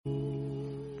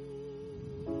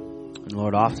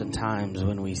Lord, oftentimes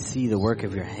when we see the work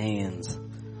of your hands,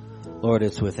 Lord,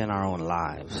 it's within our own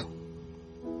lives.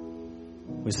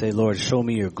 We say, Lord, show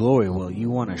me your glory. Well, you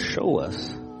want to show us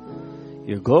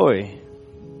your glory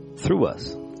through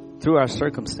us, through our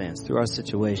circumstance, through our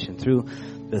situation, through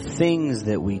the things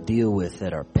that we deal with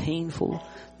that are painful,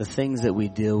 the things that we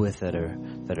deal with that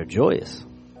are joyous.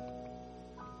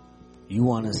 You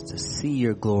want us to see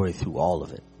your glory through all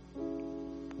of it.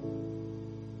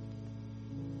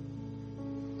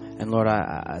 And Lord,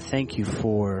 I thank you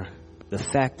for the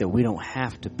fact that we don't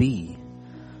have to be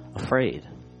afraid.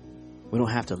 We don't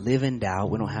have to live in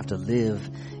doubt. We don't have to live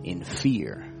in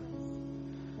fear.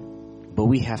 But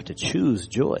we have to choose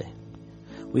joy.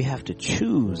 We have to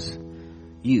choose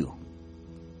you.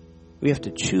 We have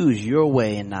to choose your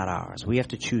way and not ours. We have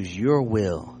to choose your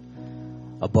will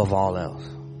above all else.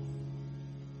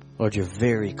 Lord, you're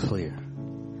very clear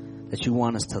that you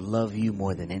want us to love you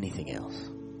more than anything else.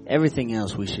 Everything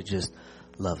else we should just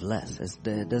love less.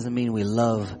 It doesn't mean we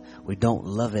don't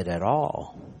love it at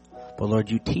all. But Lord,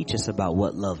 you teach us about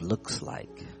what love looks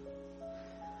like.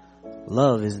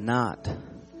 Love is not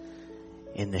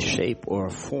in the shape or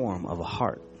a form of a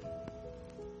heart.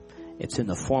 It's in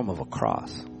the form of a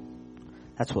cross.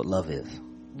 That's what love is.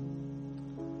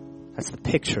 That's the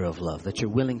picture of love, that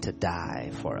you're willing to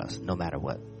die for us no matter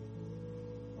what.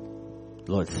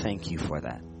 Lord, thank you for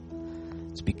that.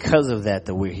 It's because of that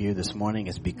we're here this morning.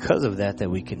 It's because of that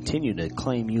we continue to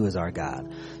claim you as our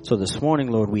God. So this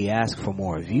morning, Lord, we ask for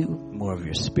more of you, more of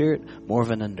your spirit, more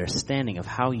of an understanding of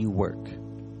how you work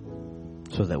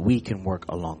so that we can work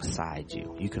alongside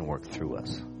you. You can work through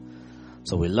us.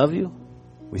 So we love you.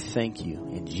 We thank you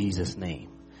in Jesus' name.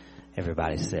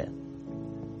 Everybody said,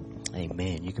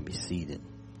 amen. You can be seated.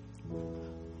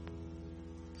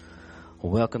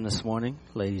 Well, welcome this morning,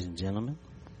 ladies and gentlemen.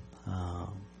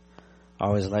 I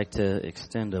always like to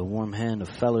extend a warm hand of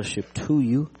fellowship to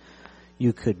you.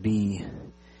 You could be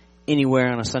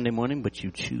anywhere on a Sunday morning, but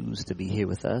you choose to be here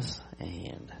with us.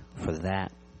 And for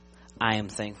that, I am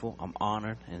thankful. I'm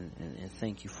honored and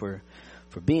thank you for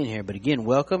being here. But again,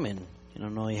 welcome. And I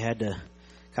know you had to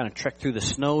kind of trek through the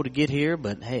snow to get here,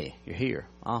 but hey, you're here.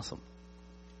 Awesome.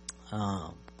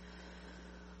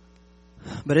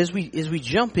 But as we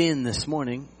jump in this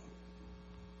morning,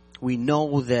 we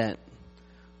know that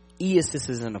ESS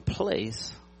is in a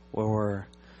place where we're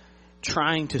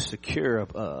trying to secure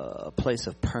a place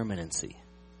of permanency,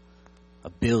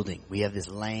 a building. We have this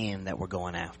land that we're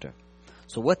going after.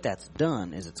 So what that's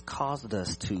done is it's caused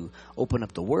us to open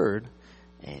up the Word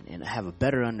and have a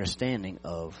better understanding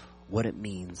of what it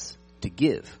means to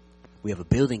give. We have a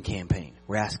building campaign.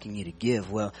 We're asking you to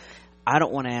give. Well, I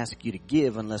don't want to ask you to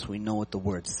give unless we know what the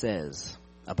Word says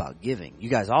about giving. You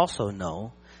guys also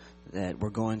know that we're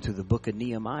going through the book of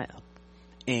Nehemiah.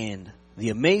 And the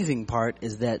amazing part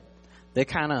is that they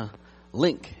kind of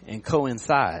link and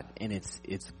coincide, and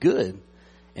it's good.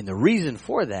 And the reason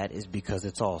for that is because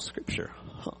it's all Scripture.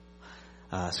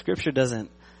 Scripture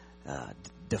doesn't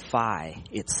defy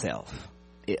itself.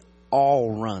 It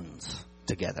all runs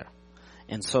together.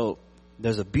 And so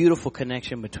there's a beautiful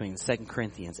connection between 2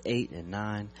 Corinthians 8 and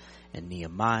 9 and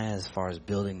Nehemiah as far as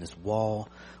building this wall.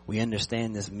 We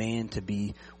understand this man to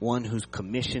be one who's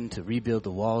commissioned to rebuild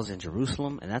the walls in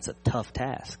Jerusalem, and that's a tough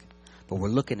task. But we're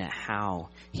looking at how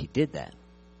he did that.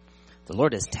 The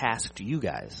Lord has tasked you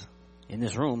guys in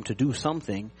this room to do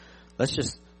something. Let's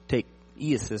just take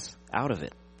ESS out of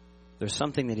it. There's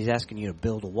something that he's asking you to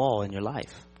build a wall in your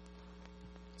life.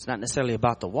 It's not necessarily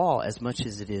about the wall as much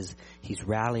as it is he's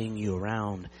rallying you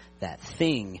around that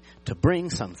thing to bring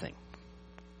something.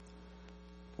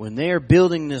 When they're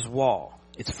building this wall,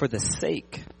 it's for the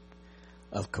sake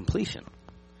of completion.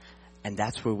 And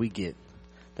that's where we get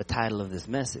the title of this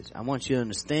message. I want you to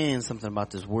understand something about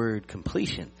this word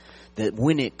completion. That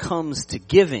when it comes to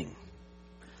giving,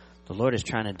 the Lord is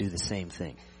trying to do the same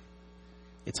thing.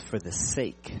 It's for the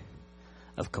sake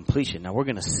of completion. Now we're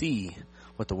going to see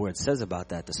what the Word says about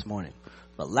that this morning.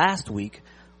 But last week,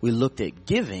 we looked at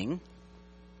giving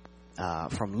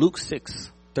from Luke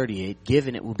 6:38, give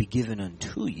and it will be given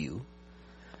unto you.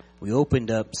 We opened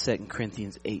up 2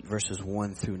 Corinthians 8 verses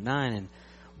 1 through 9, and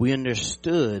we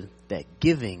understood that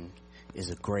giving is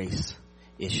a grace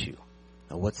issue.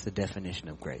 Now, what's the definition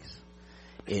of grace?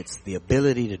 It's the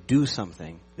ability to do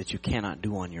something that you cannot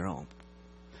do on your own.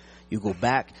 You go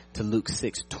back to Luke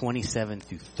 6:27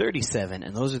 through 37,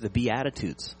 and those are the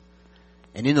Beatitudes.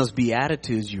 And in those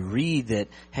Beatitudes, you read that,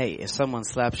 hey, if someone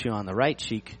slaps you on the right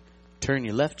cheek, turn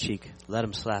your left cheek, let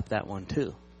them slap that one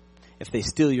too. If they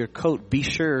steal your coat, be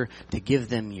sure to give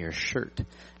them your shirt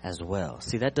as well.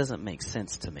 See, that doesn't make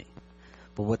sense to me.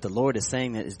 But what the Lord is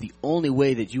saying that is the only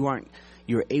way that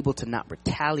you're able to not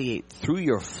retaliate through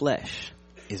your flesh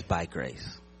is by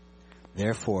grace.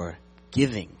 Therefore,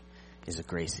 giving is a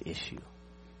grace issue.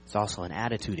 It's also an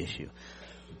attitude issue.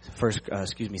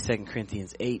 2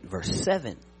 Corinthians 8 verse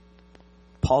 7.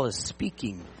 Paul is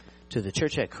speaking to the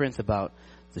church at Corinth about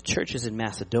the churches in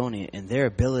Macedonia and their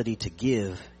ability to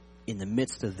give in the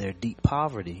midst of their deep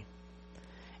poverty.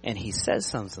 And he says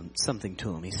something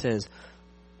to them. He says,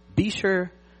 be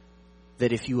sure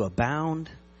that if you abound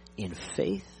in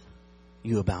faith,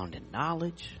 you abound in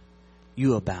knowledge,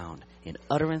 you abound in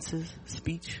utterances,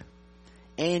 speech,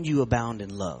 and you abound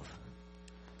in love.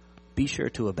 Be sure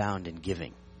to abound in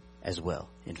giving as well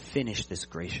and finish this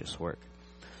gracious work.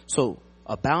 So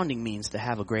abounding means to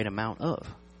have a great amount of.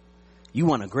 You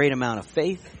want a great amount of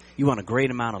faith. You want a great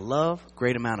amount of love,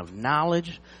 great amount of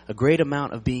knowledge, a great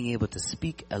amount of being able to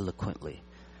speak eloquently.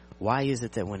 Why is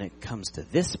it that when it comes to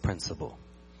this principle,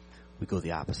 we go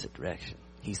the opposite direction?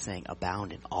 He's saying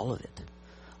abound in all of it.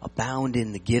 Abound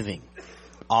in the giving.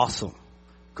 Awesome.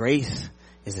 Giving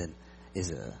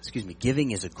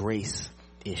is a grace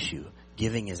issue.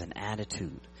 Giving is an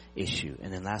attitude issue.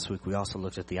 And then last week we also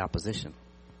looked at the opposition.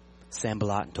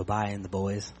 Sanballat and Tobiah and the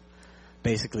boys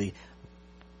basically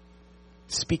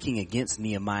speaking against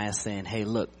Nehemiah, saying, hey,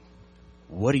 look,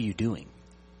 what are you doing?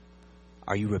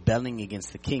 Are you rebelling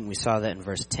against the king? We saw that in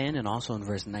verse 10 and also in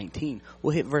verse 19.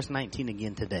 We'll hit verse 19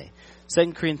 again today.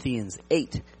 2 Corinthians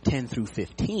 8, 10 through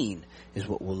 15 is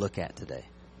what we'll look at today.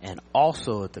 And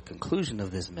also at the conclusion of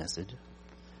this message,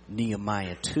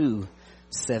 Nehemiah 2,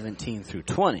 17 through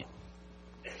 20.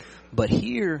 But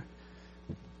here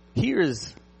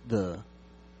is the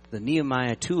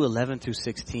Nehemiah 2, 11 through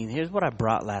 16. Here's what I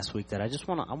brought last week that I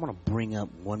want to bring up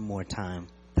one more time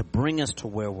to bring us to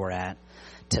where we're at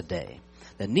today.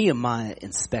 That Nehemiah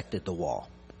inspected the wall.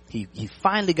 He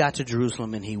finally got to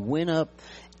Jerusalem and he went up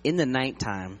in the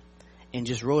nighttime and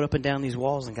just rode up and down these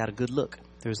walls and got a good look.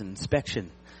 There was an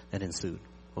inspection that ensued.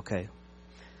 Okay.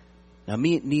 Now,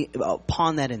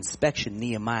 upon that inspection,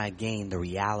 Nehemiah gained the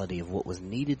reality of what was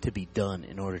needed to be done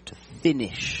in order to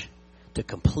finish, to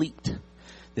complete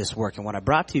this work. And what I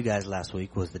brought to you guys last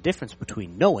week was the difference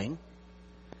between knowing,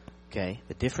 okay,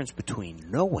 the difference between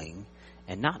knowing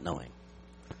and not knowing.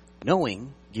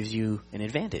 Knowing gives you an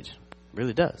advantage. It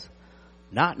really does.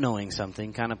 Not knowing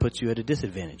something kind of puts you at a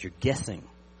disadvantage. You're guessing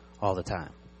all the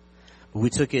time. But we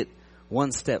took it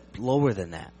one step lower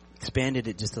than that, expanded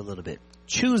it just a little bit.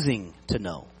 Choosing to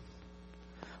know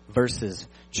versus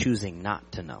choosing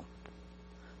not to know.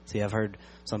 See, I've heard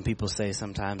some people say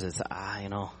sometimes it's, I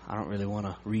don't really want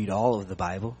to read all of the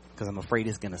Bible because I'm afraid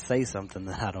it's going to say something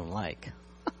that I don't like.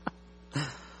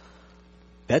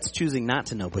 That's choosing not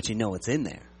to know, but you know it's in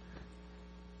there.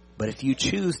 But if you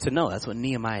choose to know, that's what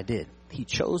Nehemiah did. He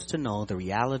chose to know the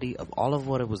reality of all of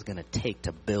what it was going to take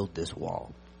to build this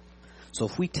wall. So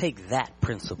if we take that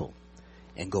principle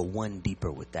and go one deeper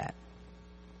with that,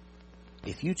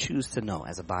 if you choose to know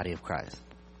as a body of Christ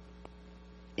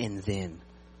and then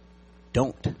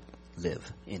don't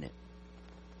live in it,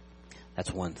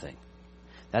 that's one thing.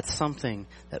 That's something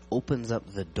that opens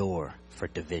up the door for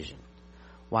division.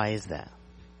 Why is that?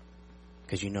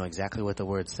 Because you know exactly what the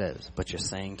word says, but you're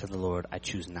saying to the Lord, I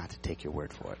choose not to take your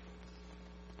word for it.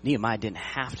 Nehemiah didn't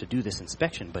have to do this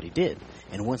inspection, but he did.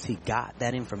 And once he got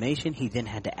that information, he then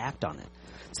had to act on it.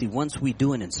 See, once we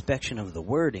do an inspection of the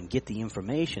word and get the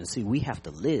information, see, we have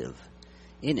to live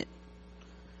in it.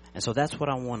 And so that's what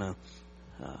I want to,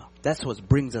 that's what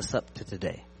brings us up to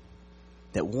today.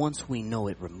 That once we know,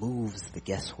 it removes the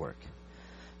guesswork.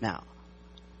 Now,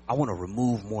 I want to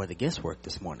remove more of the guesswork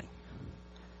this morning.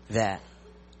 That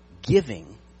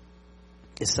giving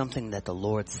is something that the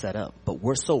Lord set up. But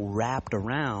we're so wrapped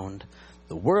around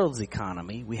the world's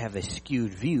economy, we have a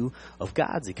skewed view of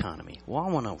God's economy. Well,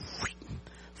 I want to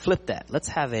flip that. Let's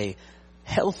have a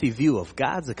healthy view of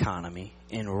God's economy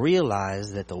and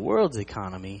realize that the world's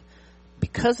economy,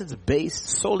 because it's based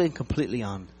solely and completely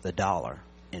on the dollar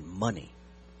and money,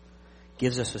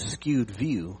 gives us a skewed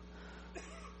view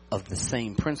of the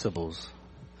same principles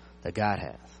that God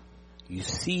has. You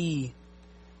see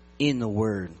in the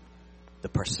Word the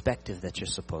perspective that you're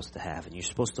supposed to have, and you're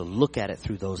supposed to look at it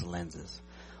through those lenses.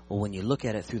 Well, when you look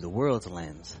at it through the world's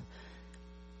lens,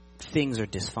 things are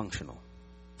dysfunctional.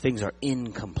 Things are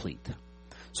incomplete.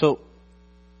 So,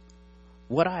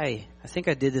 what I think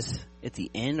I did this at the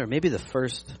end, or maybe the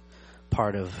first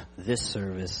part of this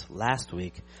service last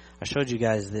week. I showed you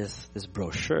guys this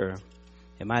brochure.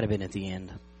 It might have been at the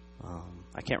end.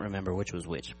 I can't remember which was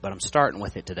which, but I'm starting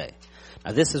with it today.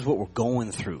 Now, this is what we're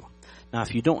going through. Now,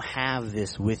 if you don't have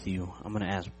this with you, I'm going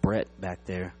to ask Brett back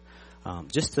there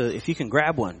If you can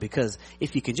grab one, because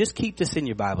if you can just keep this in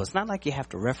your Bible, it's not like you have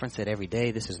to reference it every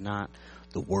day. This is not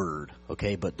the word,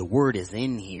 okay? But the word is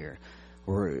in here.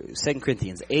 2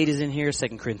 Corinthians 8 is in here.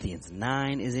 2 Corinthians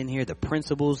 9 is in here. The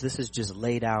principles, this is just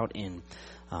laid out in,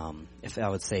 if I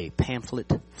would say,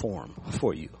 pamphlet form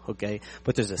for you, okay?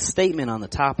 But there's a statement on the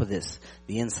top of this,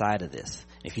 the inside of this.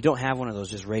 If you don't have one of those,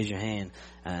 just raise your hand,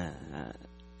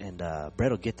 and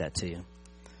Brett will get that to you.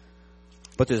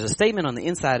 But there's a statement on the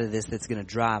inside of this that's going to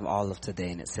drive all of today,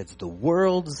 and it says the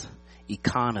world's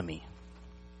economy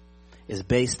is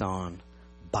based on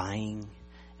buying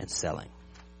and selling.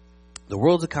 The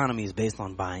world's economy is based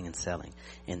on buying and selling,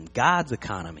 and God's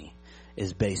economy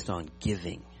is based on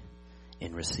giving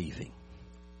and receiving.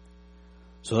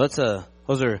 So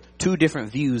those are two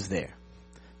different views there.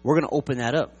 We're going to open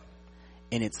that up,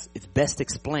 and it's best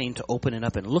explained to open it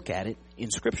up and look at it in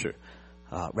Scripture.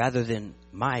 Rather than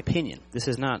my opinion. This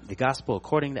is not the gospel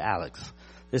according to Alex.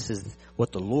 This is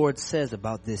what the Lord says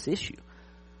about this issue.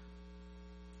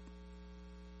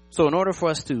 So in order for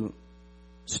us to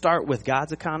start with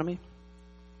God's economy,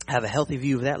 have a healthy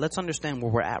view of that, let's understand where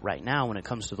we're at right now when it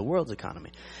comes to the world's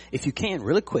economy. If you can,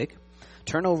 really quick,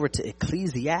 turn over to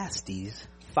Ecclesiastes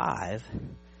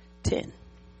 5:10.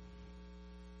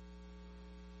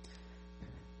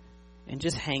 And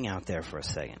just hang out there for a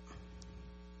second.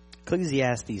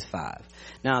 Ecclesiastes 5.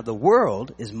 Now, the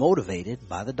world is motivated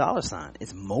by the dollar sign.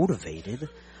 It's motivated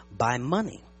by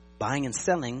money. Buying and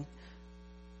selling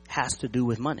has to do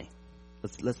with money.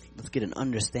 Let's get an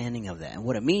understanding of that. And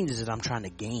what it means is that I'm trying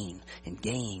to gain and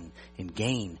gain and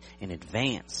gain and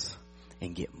advance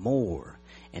and get more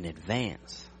and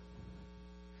advance.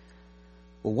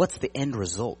 Well, what's the end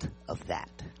result of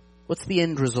that? What's the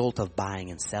end result of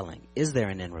buying and selling? Is there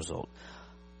an end result?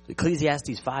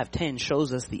 Ecclesiastes 5:10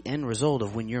 shows us the end result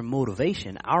of when your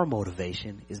motivation, our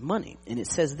motivation, is money. And it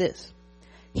says this: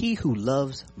 he who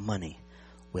loves money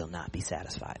will not be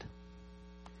satisfied.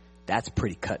 That's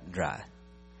pretty cut and dry.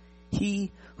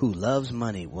 He who loves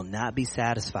money will not be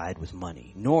satisfied with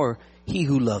money, nor he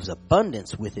who loves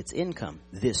abundance with its income.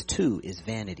 This too is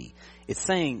vanity. It's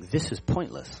saying this is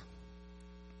pointless.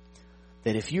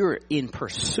 That if you're in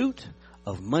pursuit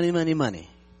of money, money, money,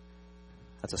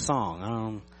 that's a song. I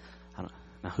don't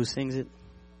now who sings it?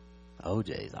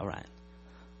 OJ's. All right.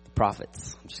 The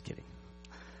Prophets. I'm just kidding.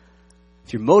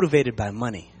 If you're motivated by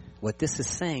money, what this is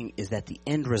saying is that the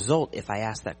end result, if I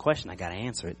ask that question, I got to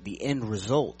answer it. The end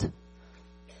result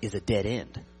is a dead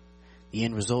end. The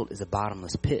end result is a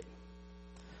bottomless pit.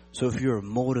 So if you're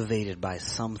motivated by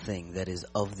something that is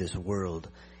of this world,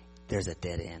 there's a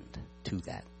dead end to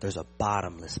that. There's a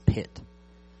bottomless pit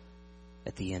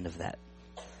at the end of that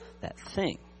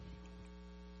thing.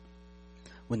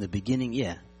 When the beginning,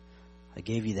 I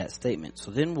gave you that statement.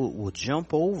 So then we'll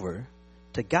jump over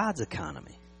to God's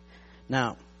economy.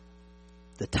 Now,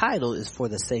 the title is for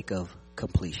the sake of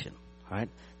completion. All right?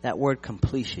 That word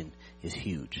completion is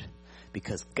huge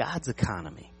because God's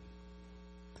economy,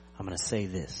 I'm going to say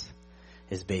this,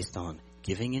 is based on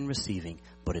giving and receiving,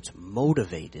 but it's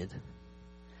motivated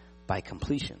by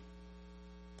completion.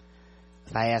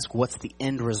 If I ask what's the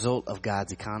end result of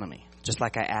God's economy, just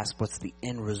like I asked what's the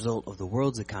end result of the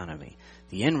world's economy,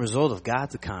 the end result of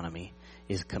God's economy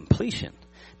is completion.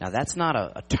 Now that's not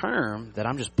a term that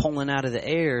I'm just pulling out of the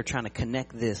air trying to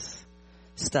connect this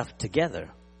stuff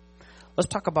together. Let's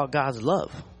talk about God's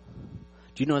love.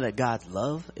 Do you know that God's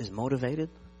love is motivated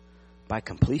by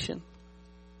completion?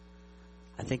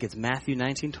 I think it's Matthew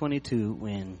 19:22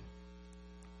 when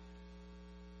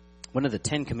one of the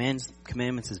 10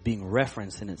 commandments is being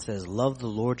referenced, and it says, love the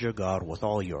Lord your God with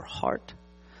all your heart,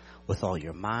 with all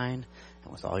your mind,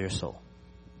 and with all your soul.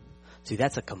 See,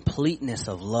 that's a completeness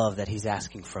of love that he's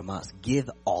asking from us. Give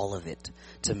all of it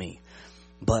to me.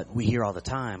 But we hear all the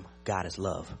time, God is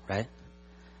love, right?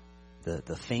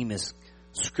 The famous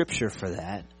scripture for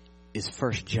that is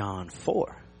 1 John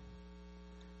 4,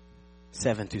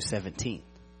 7 through 17.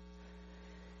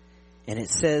 And it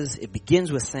says, it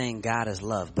begins with saying God is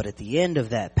love. But at the end of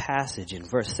that passage in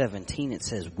verse 17, it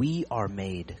says, we are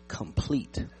made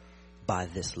complete by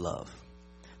this love.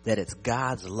 That it's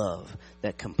God's love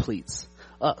that completes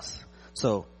us.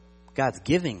 So God's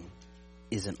giving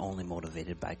isn't only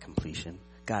motivated by completion.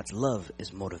 God's love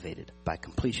is motivated by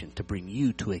completion to bring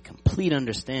you to a complete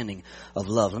understanding of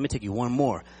love. Let me take you one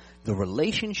more. The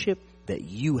relationship that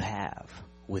you have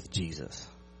with Jesus.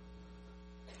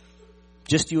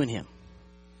 Just you and him.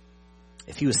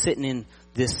 If he was sitting in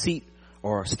this seat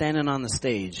or standing on the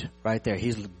stage right there,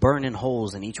 he's burning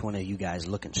holes in each one of you guys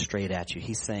looking straight at you.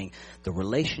 He's saying, the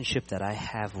relationship that I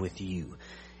have with you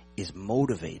is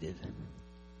motivated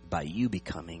by you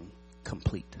becoming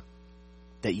complete.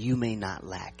 that you may not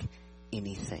lack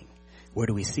anything. Where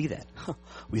do we see that?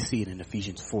 We see it in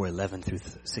Ephesians 4:11 through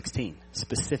 16,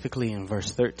 specifically in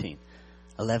verse 13.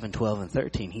 11, 12, and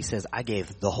 13, he says, I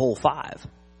gave the whole 5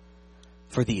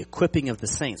 for the equipping of the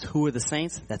saints. Who are the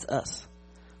saints? That's us.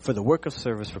 For the work of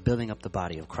service, for building up the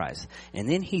body of Christ. And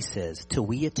then he says, till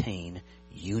we attain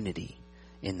unity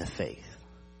in the faith,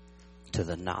 to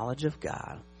the knowledge of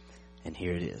God, and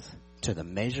here it is, to the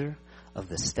measure of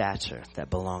the stature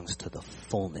that belongs to the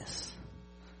fullness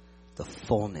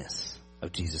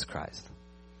of Jesus Christ.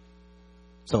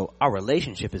 So our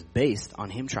relationship is based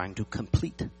on him trying to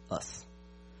complete us.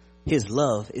 His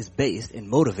love is based and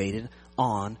motivated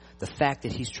on the fact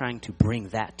that he's trying to bring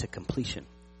that to completion.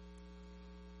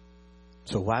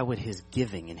 So why would his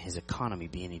giving and his economy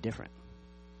be any different?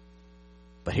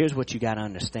 But here's what you got to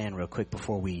understand real quick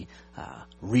before we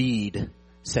read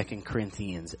 2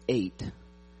 Corinthians 8,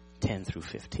 10 through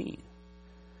 15.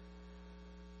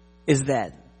 Is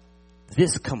that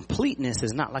this completeness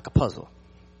is not like a puzzle.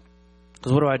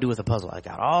 Because what do I do with a puzzle? I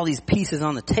got all these pieces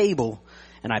on the table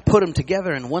and I put them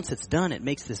together, and once it's done, it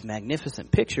makes this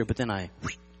magnificent picture, but then I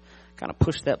kind of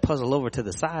push that puzzle over to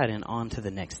the side and on to the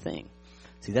next thing.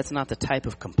 See, that's not the type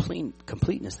of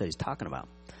completeness that he's talking about.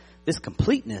 This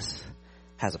completeness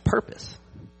has a purpose,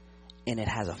 and it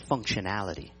has a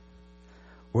functionality.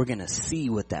 We're going to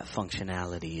see what that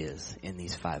functionality is in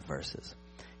these 5 verses.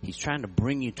 He's trying to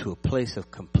bring you to a place of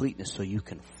completeness so you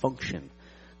can function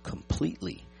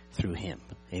completely through him.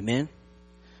 Amen?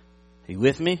 Are you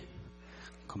with me?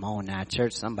 Come on now,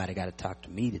 church. Somebody got to talk to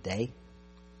me today.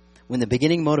 When the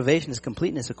beginning motivation is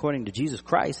completeness according to Jesus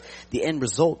Christ, the end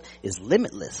result is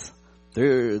limitless.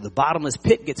 The bottomless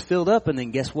pit gets filled up, and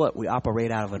then guess what? We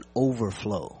operate out of an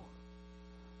overflow.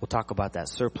 We'll talk about that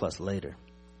surplus later.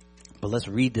 But let's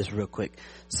read this real quick.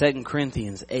 2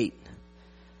 Corinthians 8,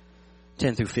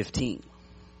 10 through 15.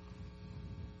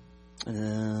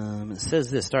 It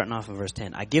says this, starting off in verse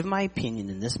 10. I give my opinion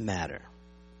in this matter,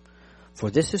 for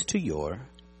this is to your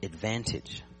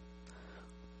advantage,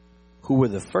 who were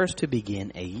the first to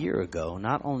begin a year ago,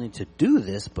 not only to do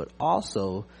this, but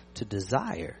also to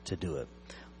desire to do it.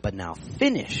 But now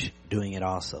finish doing it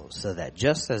also, so that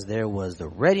just as there was the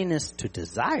readiness to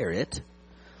desire it,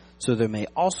 so there may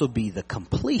also be the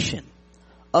completion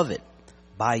of it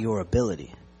by your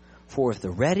ability. For if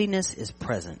the readiness is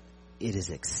present, it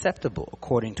is acceptable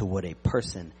according to what a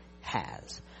person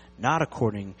has, not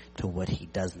according to what he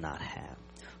does not have.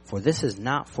 For this is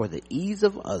not for the ease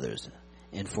of others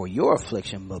and for your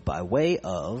affliction, but by way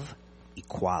of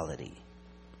equality.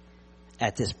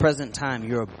 At this present time,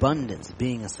 your abundance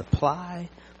being a supply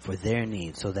for their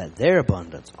need, so that their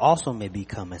abundance also may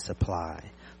become a supply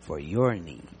for your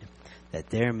need, that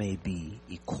there may be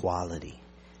equality.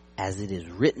 As it is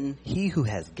written, he who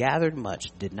has gathered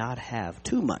much did not have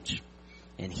too much,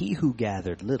 and he who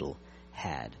gathered little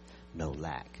had no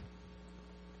lack.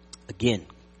 Again,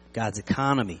 God's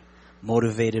economy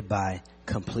motivated by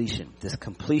completion. This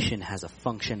completion has a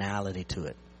functionality to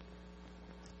it.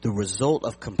 The result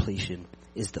of completion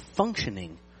is the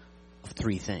functioning of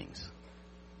 3 things.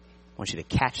 I want you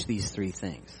to catch these 3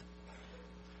 things.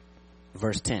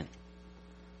 Verse 10.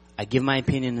 I give my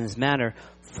opinion in this matter,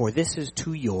 for this is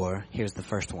to your, here's the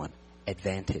first one,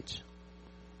 advantage.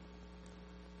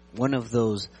 One of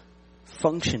those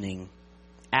functioning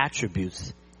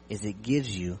attributes is it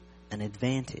gives you an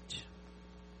advantage.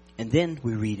 And then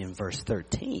we read in verse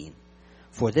 13,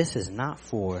 for this is not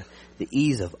for the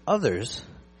ease of others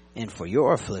and for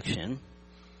your affliction,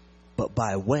 but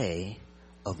by way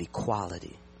of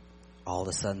equality. All of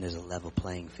a sudden there's a level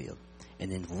playing field.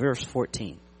 And in verse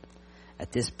 14,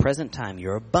 at this present time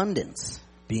your abundance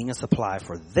being a supply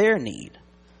for their need,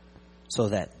 so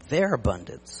that their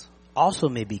abundance also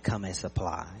may become a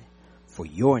supply for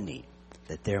your need,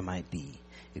 that there might be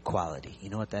equality. You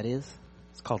know what that is?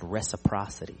 It's called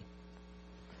reciprocity.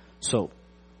 So,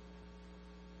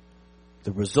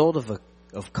 the result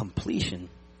of completion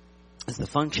is the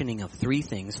functioning of 3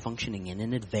 things, functioning in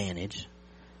an advantage,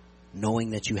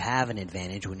 knowing that you have an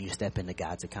advantage when you step into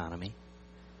God's economy,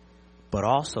 but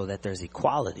also that there's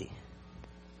equality.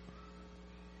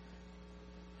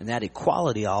 And that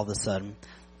equality, all of a sudden,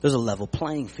 there's a level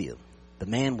playing field. The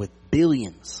man with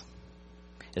billions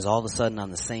is all of a sudden on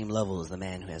the same level as the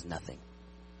man who has nothing.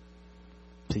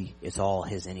 See, it's all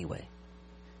his anyway.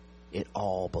 It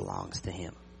all belongs to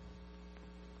him.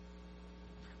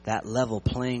 That level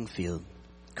playing field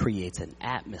creates an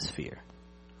atmosphere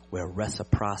where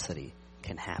reciprocity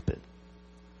can happen.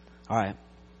 All right.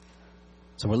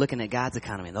 So we're looking at God's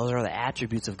economy, and those are the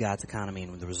attributes of God's economy,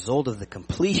 and the result of the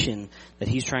completion that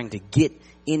he's trying to get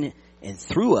in and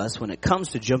through us when it comes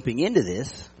to jumping into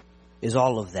this is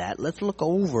all of that. Let's look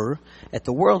over at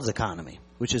the world's economy,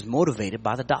 which is motivated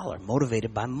by the dollar,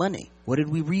 motivated by money. What did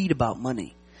we read about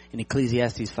money in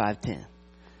Ecclesiastes 5:10?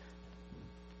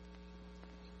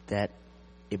 That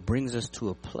it brings us to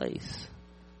a place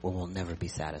where we'll never be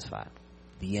satisfied.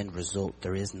 The end result,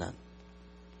 there is none.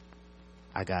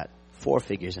 I got 4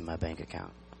 figures in my bank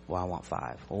account. Well, I want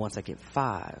 5. Well, once I get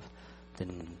 5,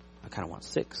 then I kind of want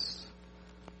 6.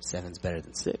 7's better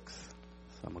than 6.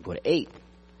 So I'm going to go to 8.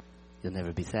 You'll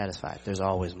never be satisfied. There's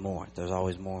always more. There's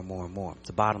always more and more and more. It's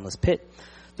a bottomless pit.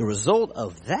 The result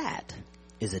of that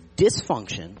is a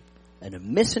dysfunction and a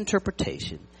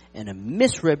misinterpretation and a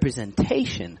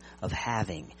misrepresentation of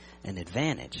having an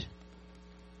advantage.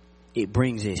 It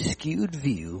brings a skewed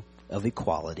view of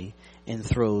equality and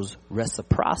throws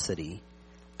reciprocity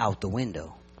out the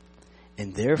window.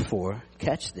 And therefore,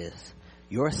 catch this,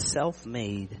 your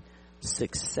self-made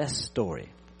success story,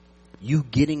 you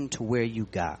getting to where you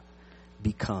got,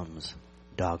 becomes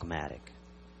dogmatic.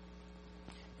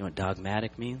 You know what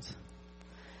dogmatic means?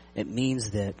 It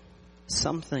means that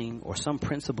something or some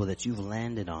principle that you've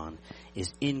landed on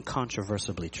is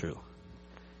incontrovertibly true,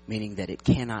 meaning that it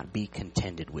cannot be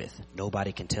contended with.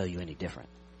 Nobody can tell you any different.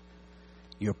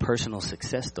 Your personal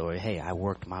success story, hey, I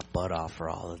worked my butt off for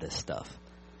all of this stuff.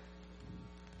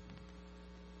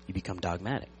 You become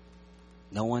dogmatic.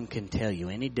 No one can tell you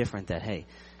any different that, hey,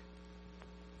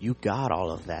 you got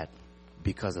all of that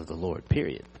because of the Lord,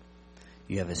 period.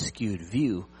 You have a skewed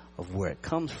view of where it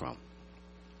comes from.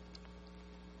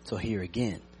 So here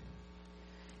again,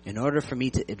 in order for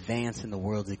me to advance in the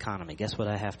world's economy, guess what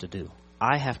I have to do?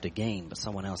 I have to gain, but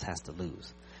someone else has to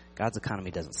lose. God's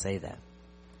economy doesn't say that.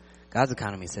 God's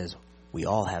economy says we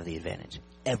all have the advantage.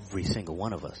 Every single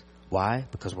one of us. Why?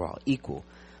 Because we're all equal.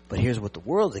 But here's what the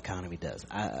world's economy does.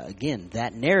 Again,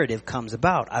 that narrative comes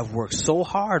about. I've worked so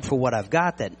hard for what I've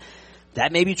got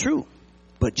that may be true.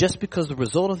 But just because the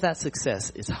result of that success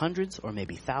is hundreds or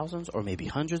maybe thousands or maybe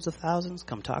hundreds of thousands,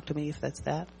 come talk to me if that's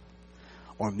that,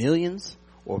 or millions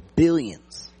or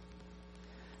billions,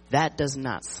 that does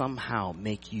not somehow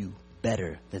make you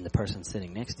better than the person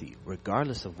sitting next to you,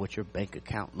 regardless of what your bank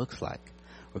account looks like,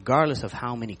 regardless of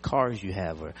how many cars you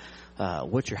have, or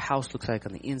what your house looks like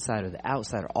on the inside or the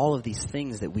outside, or all of these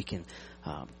things that we can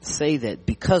say that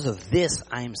because of this,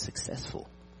 I am successful.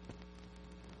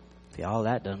 See, all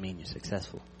that doesn't mean you're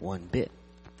successful one bit.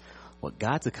 What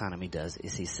God's economy does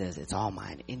is he says, it's all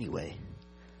mine anyway.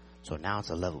 So now it's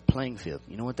a level playing field.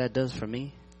 You know what that does for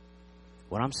me?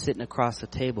 When I'm sitting across the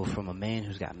table from a man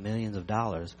who's got millions of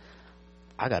dollars,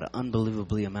 I got an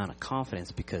unbelievably amount of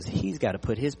confidence because he's got to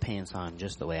put his pants on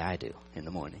just the way I do in the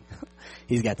morning.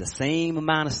 He's got the same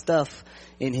amount of stuff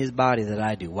in his body that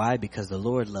I do. Why? Because the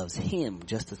Lord loves him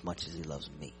just as much as he loves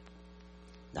me.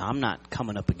 Now, I'm not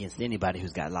coming up against anybody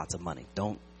who's got lots of money.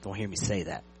 Don't hear me say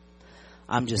that.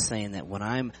 I'm just saying that when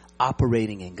I'm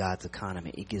operating in God's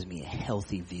economy, it gives me a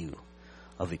healthy view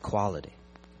of equality.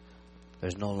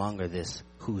 There's no longer this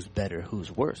who's better, who's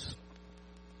worse.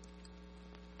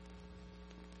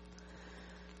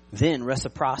 Then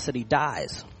reciprocity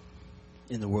dies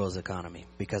in the world's economy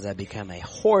because I become a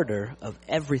hoarder of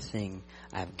everything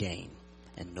I've gained,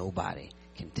 and nobody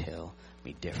can tell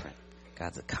me different.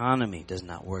 God's economy does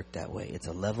not work that way. It's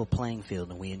a level playing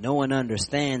field, and we know and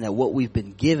understand that what we've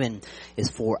been given is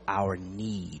for our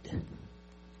need.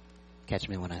 Catch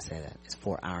me when I say that. It's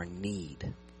for our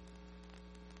need.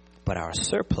 But our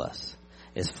surplus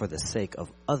is for the sake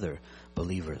of other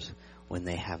believers when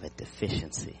they have a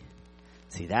deficiency.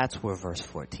 See, that's where verse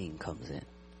 14 comes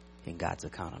in God's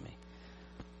economy.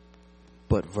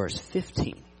 But verse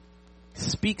 15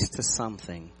 speaks to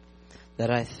something that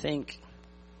I think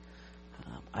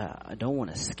I don't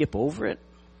want to skip over it,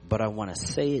 but I want to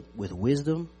say it with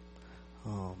wisdom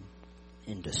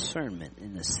and discernment,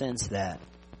 in the sense that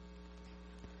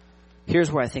here's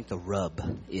where I think the rub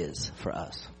is for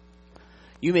us.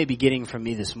 You may be getting from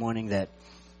me this morning that,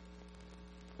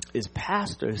 is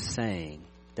pastor saying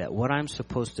that what I'm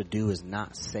supposed to do is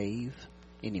not save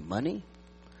any money?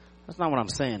 That's not what I'm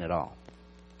saying at all.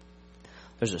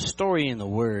 There's a story in the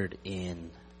Word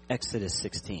in Exodus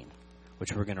 16,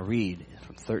 which we're going to read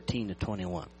from 13 to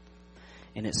 21.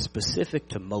 And it's specific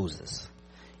to Moses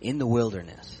in the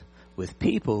wilderness with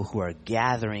people who are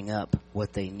gathering up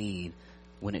what they need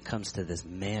when it comes to this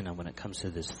manna, when it comes to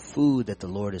this food that the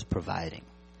Lord is providing.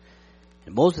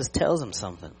 And Moses tells them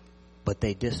something, but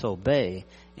they disobey.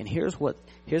 And here's what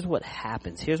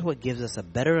happens. Here's what gives us a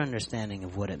better understanding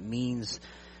of what it means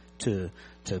to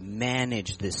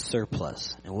manage this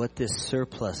surplus and what this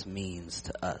surplus means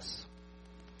to us.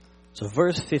 So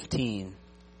verse 15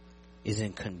 is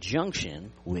in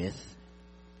conjunction with,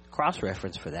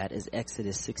 cross-reference for that is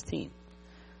Exodus 16,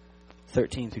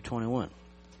 13 through 21.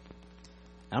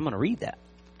 I'm going to read that,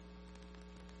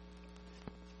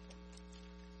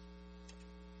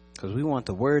 because we want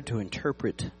the word to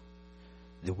interpret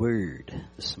the word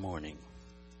this morning.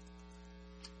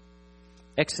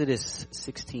 Exodus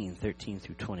 16, 13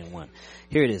 through 21.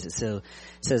 Here it is. It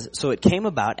says, so it came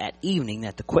about at evening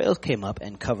that the quails came up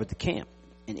and covered the camp.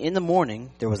 And in the morning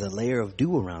there was a layer of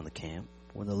dew around the camp.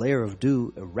 When the layer of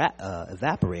dew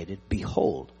evaporated,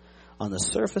 behold, on the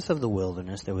surface of the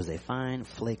wilderness there was a fine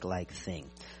flake-like thing,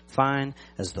 fine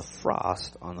as the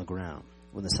frost on the ground.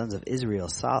 When the sons of Israel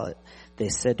saw it, they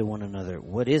said to one another,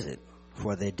 what is it?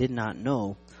 For they did not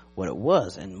know what it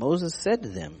was. And Moses said to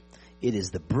them, it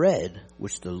is the bread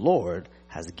which the Lord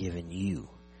has given you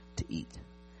to eat.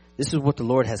 This is what the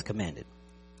Lord has commanded.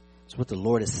 It's what the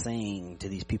Lord is saying to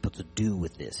these people to do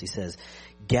with this. He says,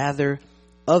 gather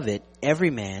of it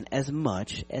every man as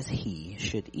much as he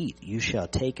should eat. You shall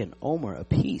take an omer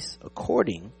apiece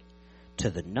according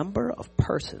to the number of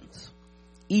persons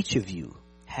each of you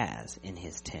has in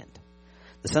his tent.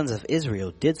 The sons of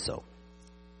Israel did so,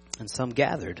 and some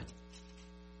gathered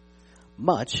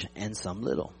much and some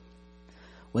little.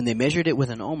 When they measured it with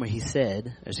an omer, he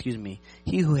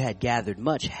who had gathered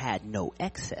much had no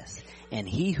excess, and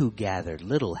he who gathered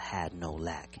little had no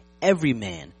lack. Every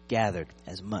man gathered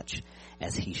as much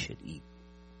as he should eat.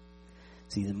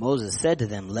 See, then Moses said to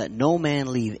them, let no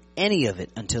man leave any of it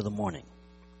until the morning.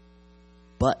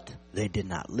 But they did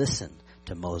not listen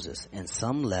to Moses, and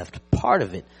some left part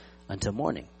of it until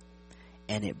morning.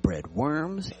 And it bred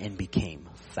worms and became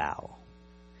foul.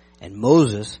 And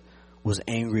Moses was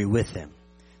angry with them.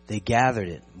 They gathered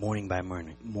it morning by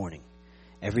morning,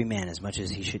 every man as much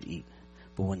as he should eat.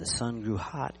 But when the sun grew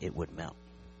hot, it would melt.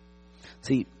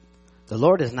 See, the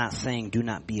Lord is not saying do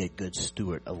not be a good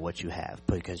steward of what you have,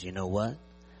 because you know what?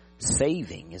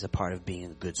 Saving is a part of being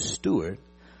a good steward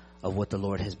of what the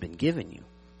Lord has been giving you.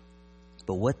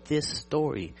 But what this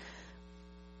story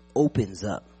opens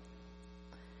up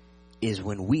is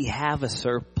when we have a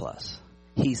surplus,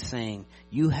 he's saying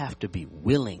you have to be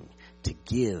willing to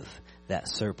give that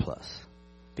surplus,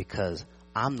 because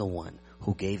I'm the one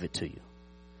who gave it to you.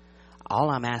 All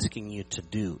I'm asking you to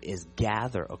do is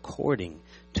gather according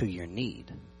to your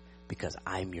need, because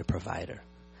I'm your provider.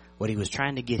 What he was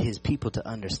trying to get his people to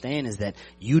understand is that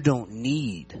you don't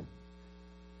need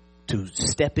to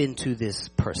step into this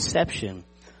perception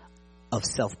of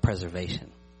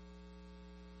self-preservation.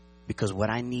 Because what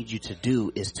I need you to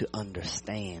do is to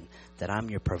understand that I'm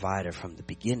your provider from the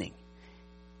beginning,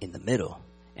 in the middle,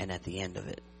 and at the end of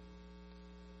it.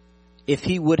 If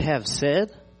he would have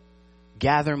said,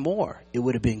 gather more, it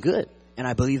would have been good. And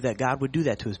I believe that God would do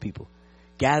that to his people.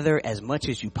 Gather as much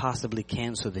as you possibly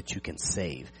can so that you can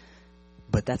save.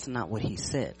 But that's not what he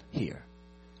said here.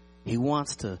 He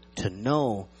wants to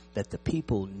know that the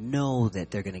people know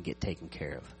that they're going to get taken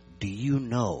care of. Do you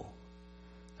know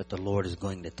that the Lord is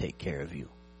going to take care of you?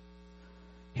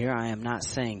 Here I am not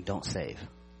saying don't save.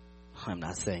 I'm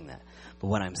not saying that. But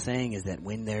what I'm saying is that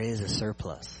when there is a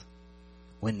surplus,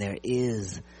 when there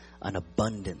is an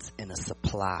abundance and a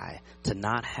supply, to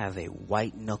not have a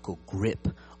white knuckle grip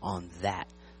on that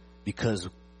because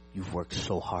you've worked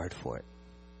so hard for it.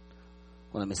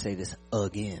 Well, let me say this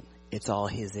again. It's all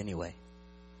his anyway.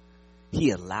 He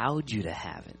allowed you to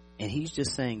have it. And he's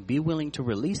just saying, be willing to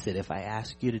release it if I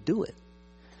ask you to do it.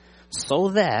 So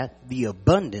that the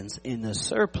abundance in the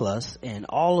surplus and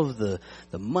all of the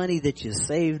money that you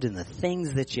saved and the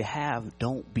things that you have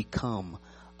don't become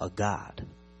a god.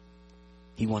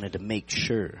 He wanted to make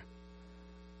sure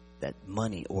that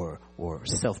money or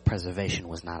self-preservation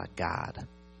was not a god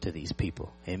to these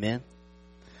people. Amen?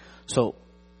 So,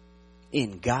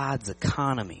 in God's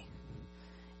economy,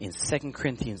 in 2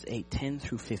 Corinthians 8:10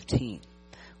 through 15,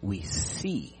 we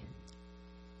see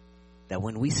that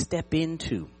when we step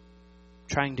into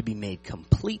trying to be made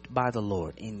complete by the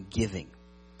Lord in giving,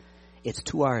 it's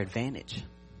to our advantage.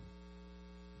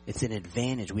 It's an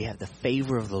advantage. We have the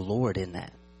favor of the Lord in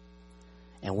that.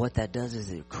 And what that does is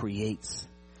it creates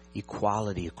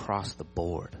equality across the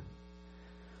board,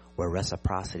 where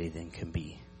reciprocity then can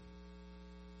be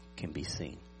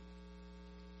seen.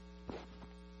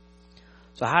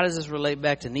 So how does this relate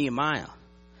back to Nehemiah?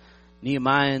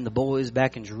 Nehemiah and the boys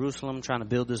back in Jerusalem trying to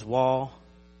build this wall.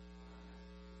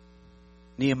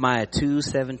 Nehemiah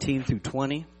 2:17 through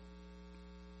 20.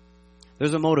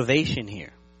 There's a motivation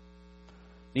here.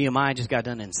 Nehemiah just got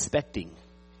done inspecting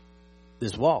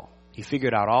this wall. He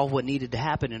figured out all what needed to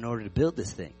happen in order to build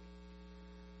this thing.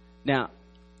 Now,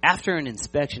 after an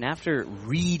inspection, after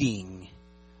reading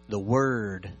the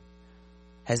word,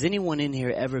 has anyone in here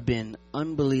ever been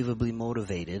unbelievably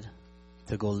motivated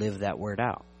to go live that word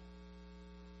out?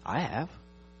 I have.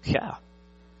 Yeah.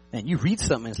 And you read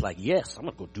something, it's like, yes, I'm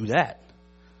going to go do that.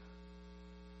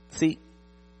 See,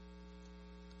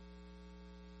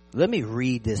 let me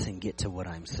read this and get to what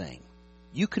I'm saying.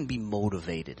 You can be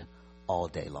motivated all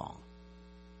day long.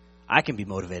 I can be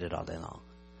motivated all day long.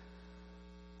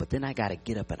 But then I got to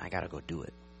get up and I got to go do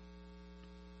it.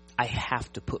 I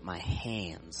have to put my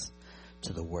hands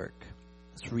to the work.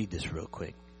 Let's read this real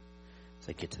quick as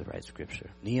I get to the right scripture.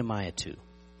 Nehemiah 2,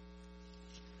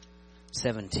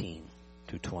 17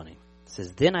 through 20. It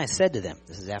says, then I said to them,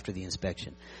 this is after the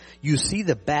inspection, you see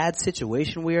the bad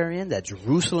situation we are in, that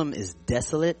Jerusalem is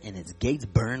desolate and its gates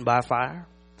burned by fire?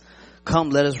 Come,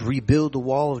 let us rebuild the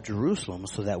wall of Jerusalem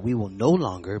so that we will no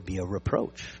longer be a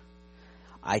reproach.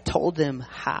 I told them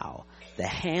how the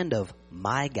hand of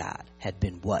my God had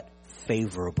been what?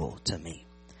 Favorable to me.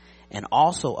 And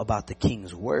also about the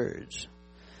king's words,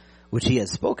 which he had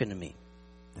spoken to me.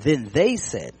 Then they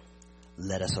said,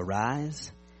 let us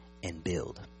arise and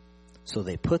build. So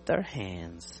they put their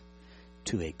hands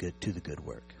to the good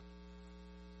work.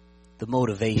 The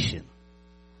motivation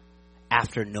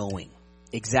after knowing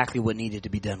exactly what needed to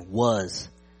be done was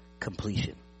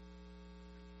completion.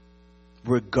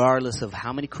 Regardless of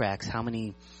how many cracks,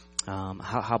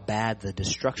 how bad the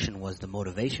destruction was, the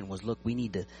motivation was, look, we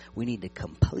need to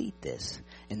complete this.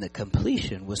 And the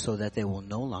completion was so that there will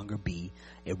no longer be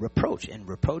a reproach. And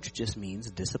reproach just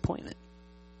means disappointment.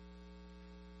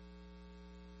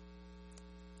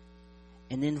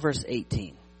 And then verse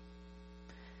 18,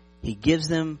 he gives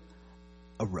them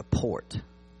a report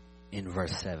in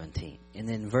verse 17. And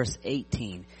then verse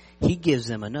 18, he gives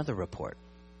them another report.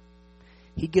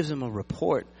 He gives them a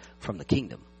report from the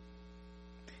kingdom.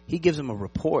 He gives them a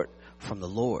report from the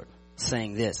Lord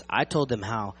saying this, I told them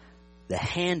how the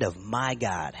hand of my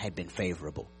God had been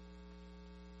favorable.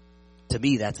 To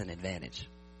me, that's an advantage.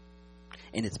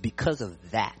 And it's because of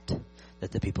that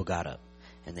the people got up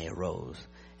and they arose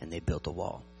and they built a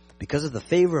wall. Because of the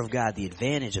favor of God, the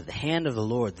advantage of the hand of the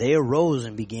Lord, they arose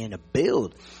and began to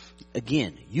build.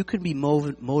 Again, you can be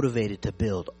motivated to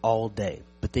build all day,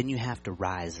 but then you have to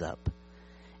rise up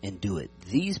and do it.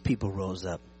 These people rose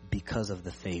up because of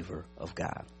the favor of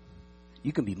God.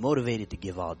 You can be motivated to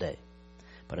give all day,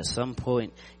 but at some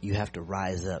point you have to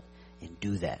rise up and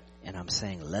do that. And I'm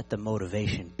saying let the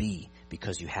motivation be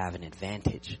because you have an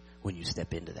advantage when you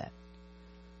step into that.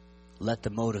 Let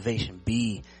the motivation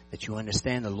be that you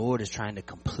understand the Lord is trying to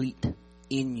complete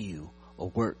in you a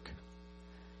work.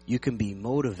 You can be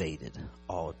motivated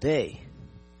all day,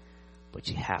 but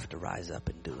you have to rise up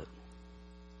and do it.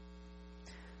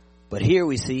 But here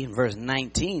we see in verse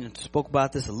 19, spoke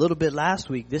about this a little bit last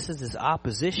week, this is this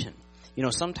opposition. You know,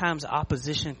 sometimes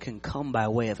opposition can come by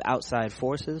way of outside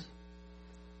forces.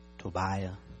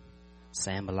 Tobiah,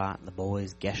 Sanballat, and the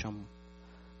boys, Geshem,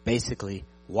 basically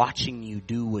watching you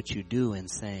do what you do and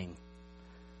saying,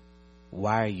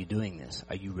 why are you doing this?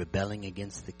 Are you rebelling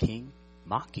against the king?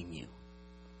 Mocking you.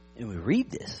 And we read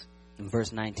this in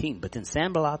verse 19. But then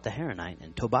Sanballat the Horonite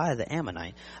and Tobiah the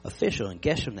Ammonite official and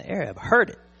Geshem the Arab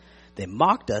heard it. They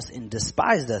mocked us and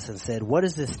despised us and said, what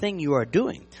is this thing you are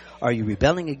doing? Are you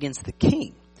rebelling against the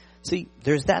king? See,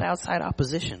 there's that outside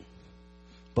opposition.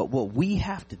 But what we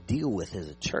have to deal with as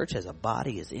a church, as a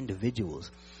body, as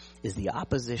individuals, is the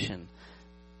opposition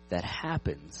that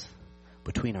happens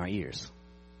between our ears.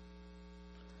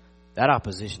 That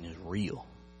opposition is real.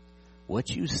 What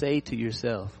you say to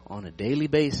yourself on a daily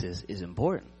basis is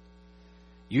important.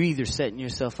 You're either setting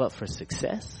yourself up for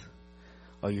success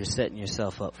or you're setting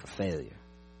yourself up for failure.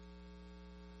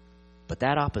 But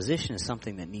that opposition is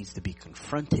something that needs to be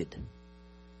confronted.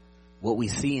 What we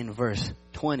see in verse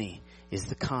 20 is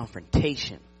the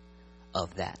confrontation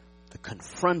of that, the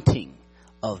confronting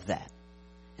of that.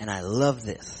 And I love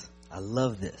this. I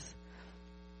love this.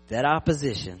 That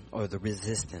opposition or the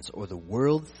resistance or the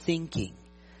world thinking,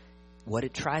 what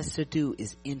it tries to do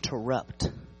is interrupt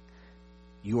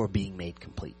your being made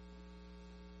complete.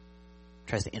 It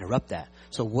tries to interrupt that.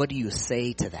 So what do you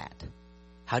say to that?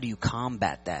 How do you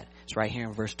combat that? It's right here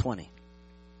in verse 20.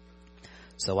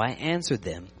 So I answered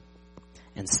them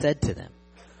and said to them,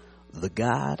 the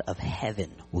God of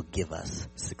heaven will give us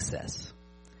success.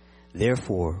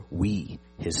 Therefore, we,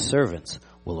 his servants,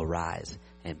 will arise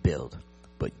and build.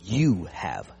 But you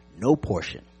have no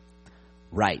portion,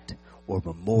 right, or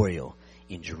memorial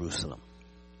in Jerusalem.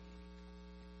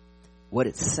 What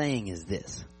it's saying is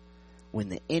this. When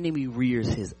the enemy rears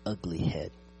his ugly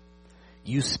head,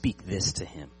 you speak this to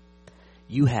him.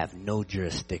 You have no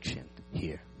jurisdiction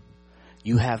here.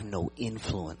 You have no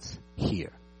influence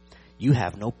here. You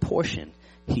have no portion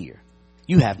here.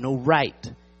 You have no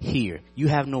right here. You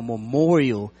have no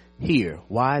memorial here.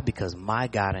 Why? Because my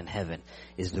God in heaven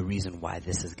is the reason why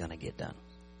this is going to get done.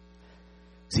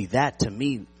 See, that to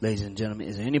me, ladies and gentlemen,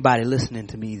 is there anybody listening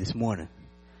to me this morning?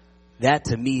 That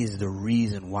to me is the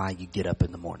reason why you get up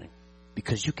in the morning.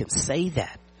 Because you can say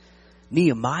that.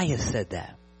 Nehemiah said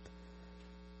that.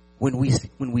 When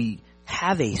we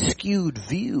have a skewed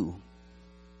view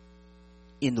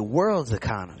in the world's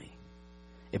economy,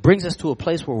 it brings us to a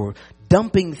place where we're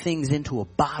dumping things into a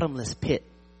bottomless pit.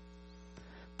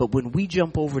 But when we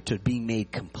jump over to being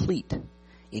made complete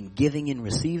in giving and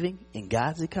receiving in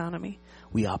God's economy,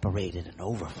 we operate in an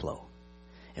overflow.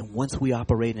 And once we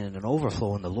operate in an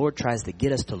overflow and the Lord tries to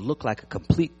get us to look like a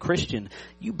complete Christian,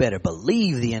 you better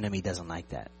believe the enemy doesn't like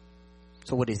that.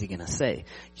 So what is he going to say?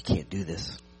 You can't do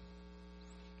this.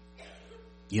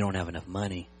 You don't have enough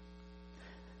money.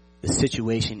 The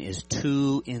situation is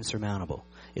too insurmountable.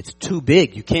 It's too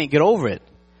big. You can't get over it.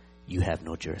 You have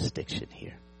no jurisdiction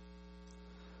here.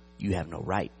 You have no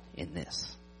right in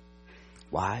this.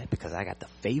 Why? Because I got the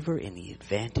favor and the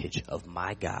advantage of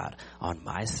my God on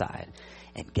my side.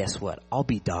 And guess what? I'll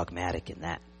be dogmatic in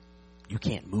that. You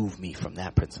can't move me from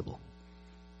that principle.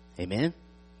 Amen?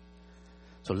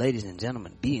 So ladies and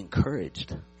gentlemen, be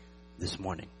encouraged this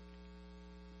morning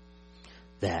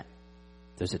that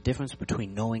there's a difference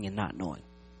between knowing and not knowing.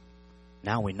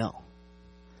 Now we know.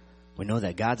 We know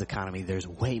that God's economy, there's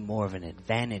way more of an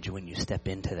advantage when you step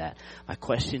into that. My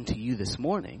question to you this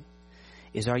morning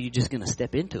is, are you just going to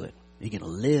step into it? Are you going to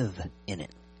live in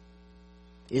it?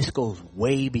 This goes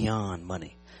way beyond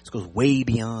money. This goes way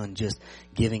beyond just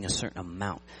giving a certain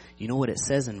amount. You know what it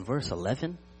says in verse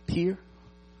 11 here?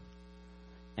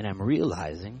 And I'm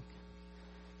realizing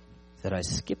that I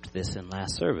skipped this in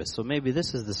last service. So maybe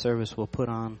this is the service we'll put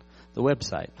on the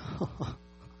website.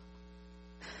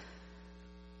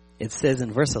 It says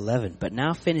in verse 11, but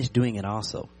now finish doing it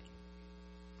also.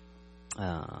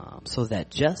 So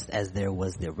that just as there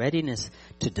was the readiness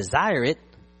to desire it,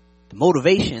 the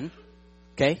motivation,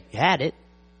 okay, you had it.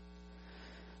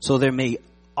 So there may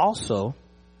also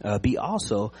be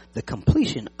also the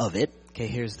completion of it. Okay,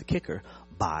 here's the kicker: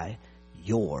 by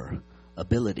your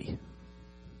ability.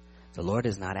 The Lord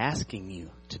is not asking you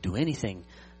to do anything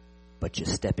but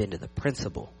just step into the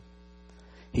principle.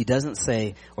 He doesn't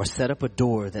say or set up a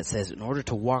door that says in order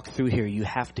to walk through here you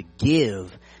have to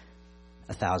give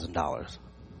 $1,000.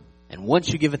 And once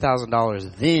you give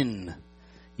 $1,000, then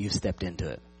you've stepped into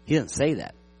it. He doesn't say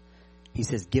that. He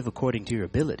says give according to your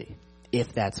ability.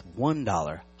 If that's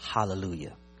 $1,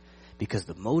 hallelujah. Because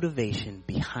the motivation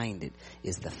behind it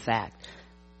is the fact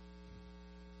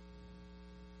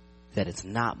that it's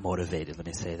not motivated, let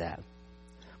me say that,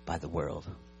 by the world.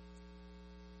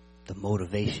 The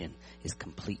motivation is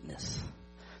completeness.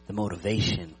 The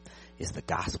motivation is the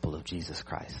gospel of Jesus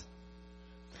Christ.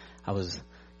 I was,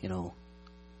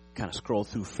 kind of scroll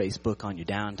through Facebook on your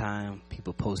downtime.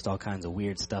 People post all kinds of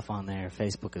weird stuff on there.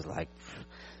 Facebook is like,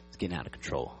 it's getting out of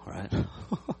control, right?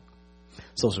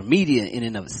 Social media in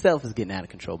and of itself is getting out of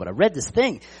control. But I read this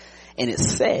thing, and it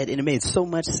said, and it made so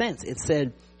much sense. It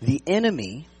said, the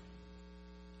enemy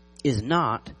is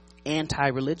not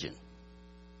anti-religion.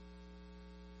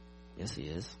 Yes, he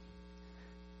is.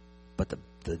 But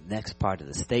the next part of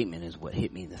the statement is what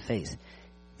hit me in the face.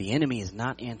 The enemy is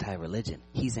not anti-religion.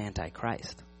 He's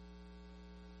anti-Christ.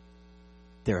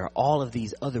 There are all of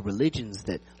these other religions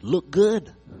that look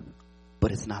good,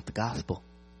 but it's not the gospel.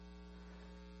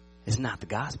 It's not the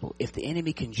gospel. If the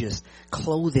enemy can just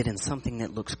clothe it in something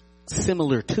that looks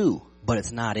similar to, but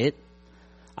it's not it,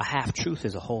 a half-truth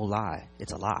is a whole lie.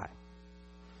 It's a lie.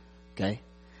 Okay?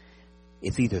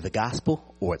 It's either the gospel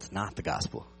or it's not the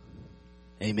gospel.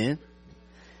 Amen?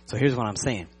 So here's what I'm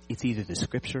saying. It's either the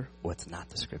scripture or it's not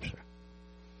the scripture.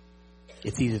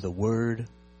 It's either the word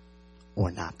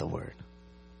or not the word.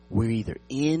 We're either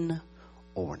in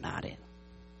or we're not in.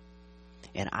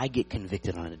 And I get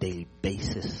convicted on a daily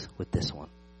basis with this one.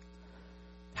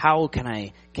 How can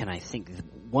I think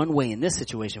one way in this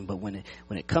situation, but when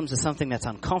it comes to something that's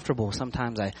uncomfortable,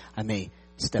 sometimes I may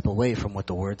step away from what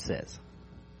the word says.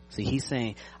 See, he's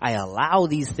saying, I allow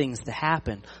these things to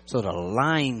happen so that a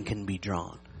line can be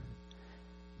drawn.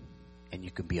 And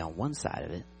you can be on one side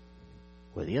of it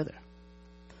or the other.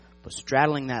 But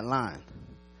straddling that line,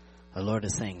 the Lord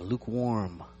is saying,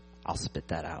 lukewarm, I'll spit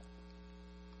that out.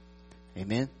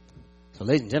 Amen? So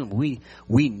ladies and gentlemen,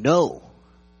 we know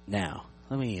now.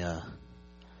 Let me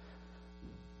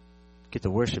get the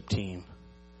worship team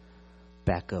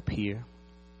back up here.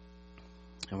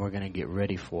 and we're going to get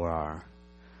ready for our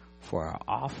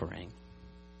offering.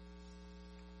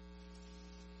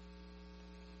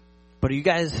 But are you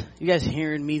guys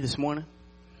hearing me this morning?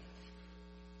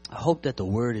 I hope that the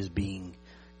word is being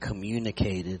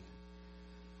communicated,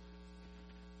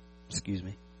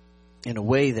 in a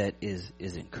way that is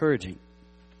encouraging.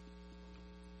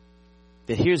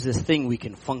 That here's this thing we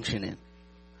can function in,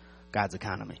 God's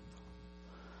economy.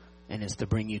 And it's to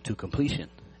bring you to completion,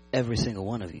 every single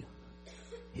one of you.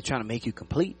 He's trying to make you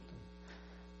complete.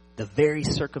 The very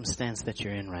circumstance that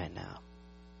you're in right now,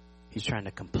 He's trying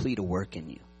to complete a work in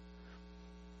you.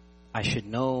 I should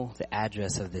know the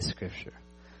address of this scripture,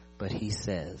 but He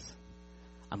says,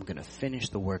 I'm going to finish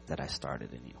the work that I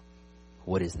started in you.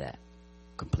 What is that?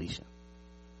 Completion.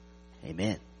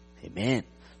 Amen. Amen.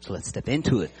 So let's step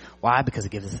into it. Why? Because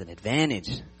it gives us an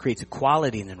advantage, creates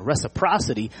equality and then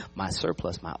reciprocity. My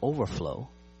surplus, my overflow,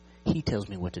 He tells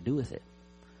me what to do with it,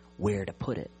 where to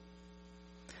put it.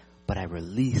 But I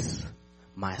release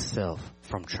myself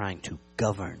from trying to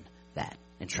govern that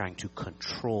and trying to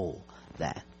control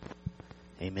that.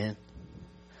 Amen.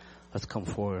 Let's come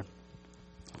forward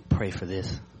and pray for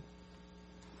this.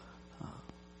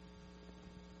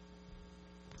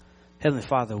 Heavenly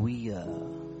Father,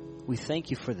 we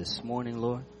thank You for this morning,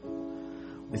 Lord.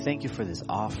 We thank You for this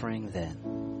offering that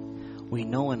we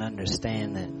know and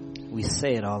understand that we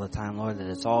say it all the time, Lord, that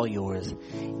it's all Yours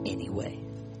anyway.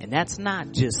 And that's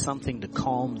not just something to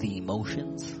calm the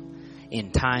emotions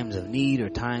in times of need or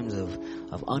times of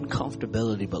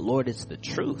uncomfortability, but Lord, it's the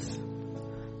truth.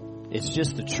 It's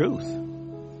just the truth.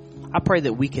 I pray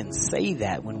that we can say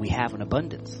that when we have an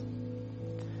abundance.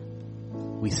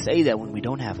 We say that when we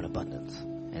don't have an abundance.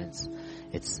 And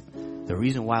it's the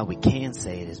reason why we can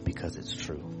say it is because it's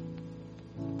true.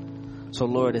 So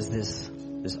Lord, as this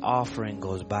offering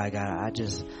goes by, God,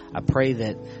 I pray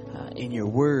that in Your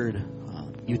word,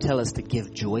 You tell us to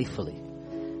give joyfully.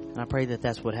 And I pray that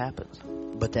that's what happens.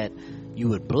 But that You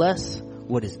would bless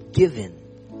what is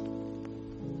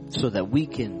given so that we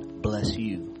can bless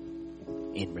You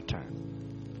in return.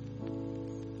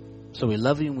 So we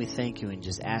love You and we thank You and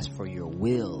just ask for Your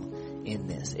will in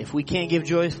this. If we can't give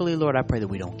joyfully, Lord, I pray that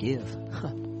we don't give.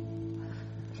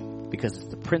 Because it's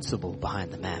the principle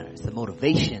behind the matter. It's the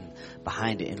motivation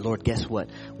behind it. And Lord, guess what?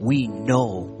 We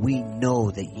know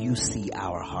that You see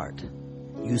our heart.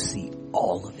 You see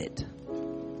all of it.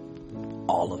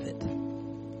 All of it.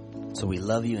 So we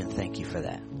love You and thank You for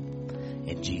that.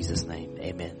 In Jesus' name,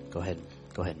 amen. Go ahead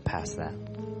and pass that.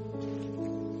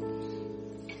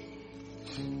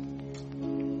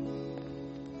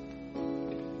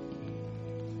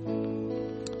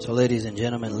 So ladies and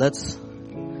gentlemen, let's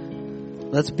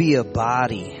be a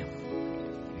body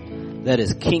that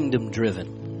is kingdom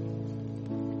driven.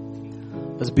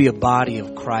 Let's be a body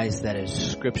of Christ that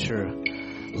is scripture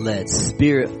led,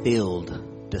 spirit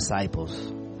filled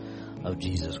disciples of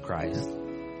Jesus Christ.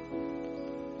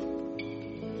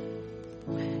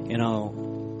 You know,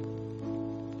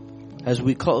 as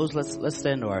we close, let's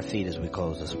stand to our feet as we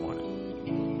close this morning.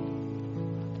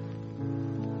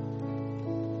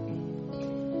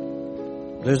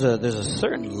 There's a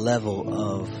certain level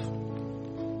of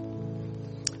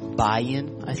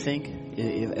buy-in, I think,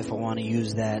 if I want to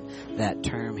use that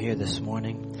term here this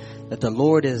morning, that the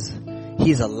Lord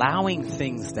He's allowing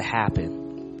things to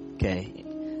happen. Okay,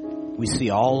 we see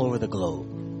all over the globe,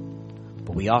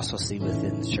 but we also see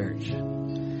within the church.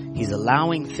 He's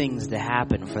allowing things to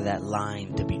happen for that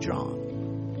line to be drawn.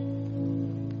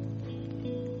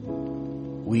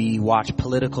 We watch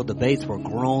political debates where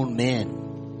grown men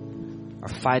are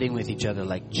fighting with each other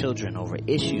like children over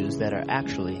issues that are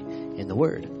actually in the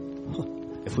Word.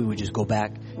 If we would just go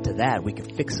back to that, we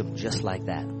could fix them just like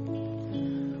that.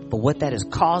 But what that has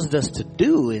caused us to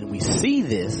do, and we see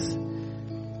this,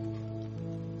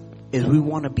 is we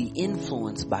want to be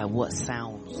influenced by what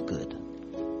sounds good.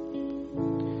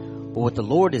 But what the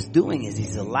Lord is doing is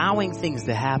He's allowing things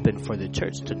to happen for the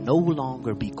church to no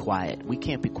longer be quiet. We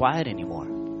can't be quiet anymore.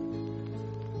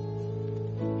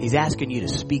 He's asking you to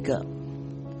speak up.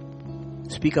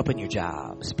 Speak up in your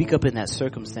job. Speak up in that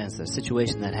circumstance, that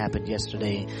situation that happened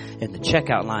yesterday in the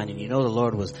checkout line, and you know the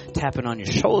Lord was tapping on your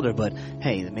shoulder, but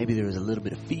hey, maybe there was a little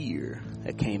bit of fear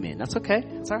that came in. That's okay.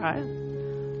 It's all right.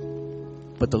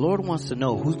 But the Lord wants to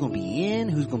know who's going to be in,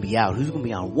 who's going to be out, who's going to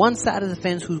be on one side of the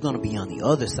fence, who's going to be on the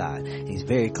other side. And He's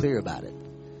very clear about it.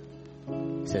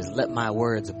 He says, let my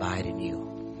words abide in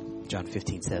you. John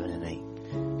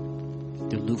 15:7-8.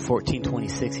 Through Luke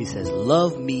 14:26, He says,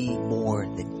 love me more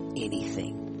than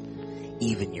anything,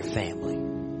 even your family.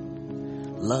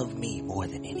 Love me more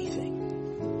than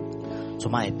anything. So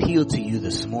my appeal to you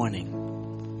this morning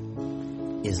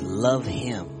is love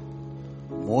him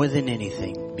more than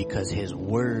anything, because his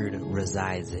word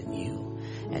resides in you.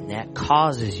 And that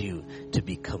causes you to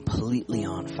be completely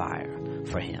on fire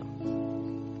for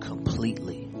him.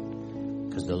 Completely.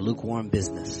 Because the lukewarm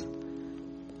business,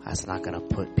 that's not going to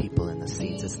put people in the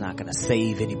seats. It's not going to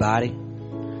save anybody.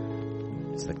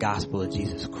 It's the gospel of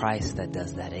Jesus Christ that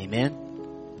does that.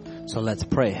 Amen. So let's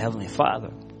pray. Heavenly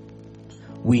Father,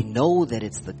 we know that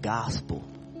it's the gospel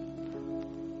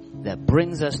that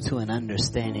brings us to an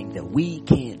understanding that we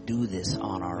can't do this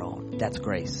on our own. That's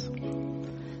grace.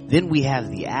 Then we have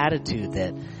the attitude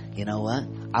that, you know what?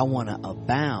 I want to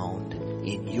abound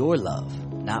in your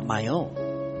love, not my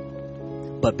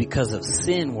own. But because of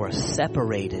sin, we're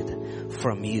separated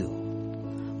from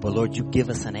you. But Lord, you give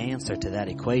us an answer to that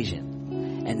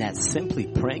equation. And that's simply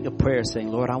praying a prayer saying,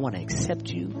 Lord, I want to accept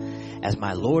you as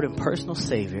my Lord and personal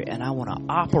Savior. And I want to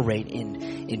operate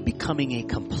in becoming a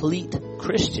complete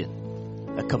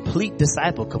Christian, a complete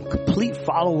disciple, complete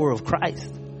follower of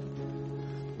Christ,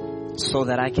 so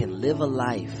that I can live a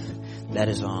life that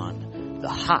is on the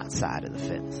hot side of the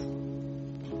fence.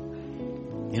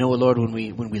 You know what, Lord, when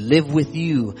we live with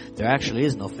you, there actually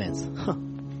is no fence.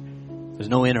 There's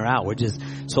no in or out. We're just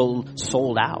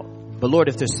sold out. But Lord,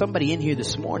 if there's somebody in here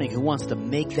this morning who wants to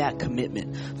make that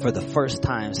commitment for the first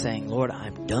time, saying, Lord,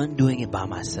 I'm done doing it by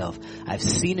myself. I've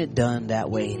seen it done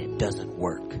that way and it doesn't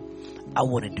work. I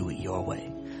want to do it your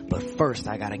way. But first,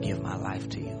 I got to give my life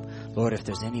to you. Lord, if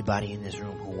there's anybody in this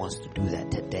room who wants to do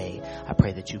that today, I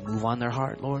pray that you move on their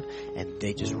heart, Lord, and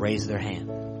they just raise their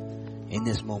hand. In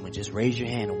this moment, just raise your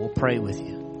hand and we'll pray with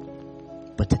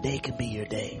you. But today can be your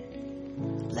day.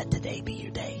 Let today be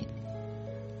your day.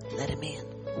 Let him in.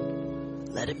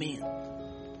 Let him in.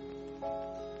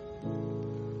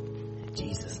 In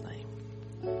Jesus' name.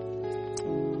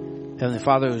 Heavenly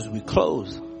Father, as we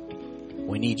close,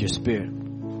 we need your Spirit.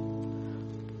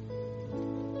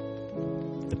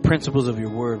 The principles of your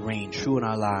word reign true in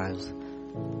our lives.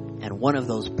 And one of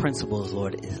those principles,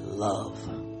 Lord, is love.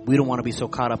 We don't want to be so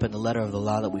caught up in the letter of the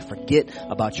law that we forget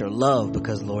about your love,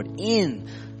 because, Lord, in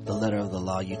the letter of the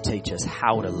law, you teach us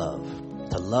how to love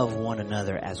one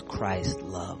another as Christ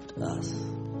loved us.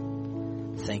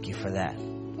 Thank you for that.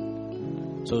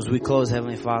 So as we close,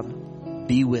 Heavenly Father,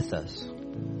 be with us.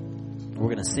 We're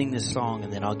going to sing this song,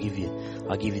 and then I'll give you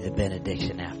the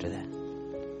benediction after that.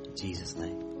 In Jesus'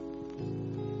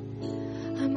 name.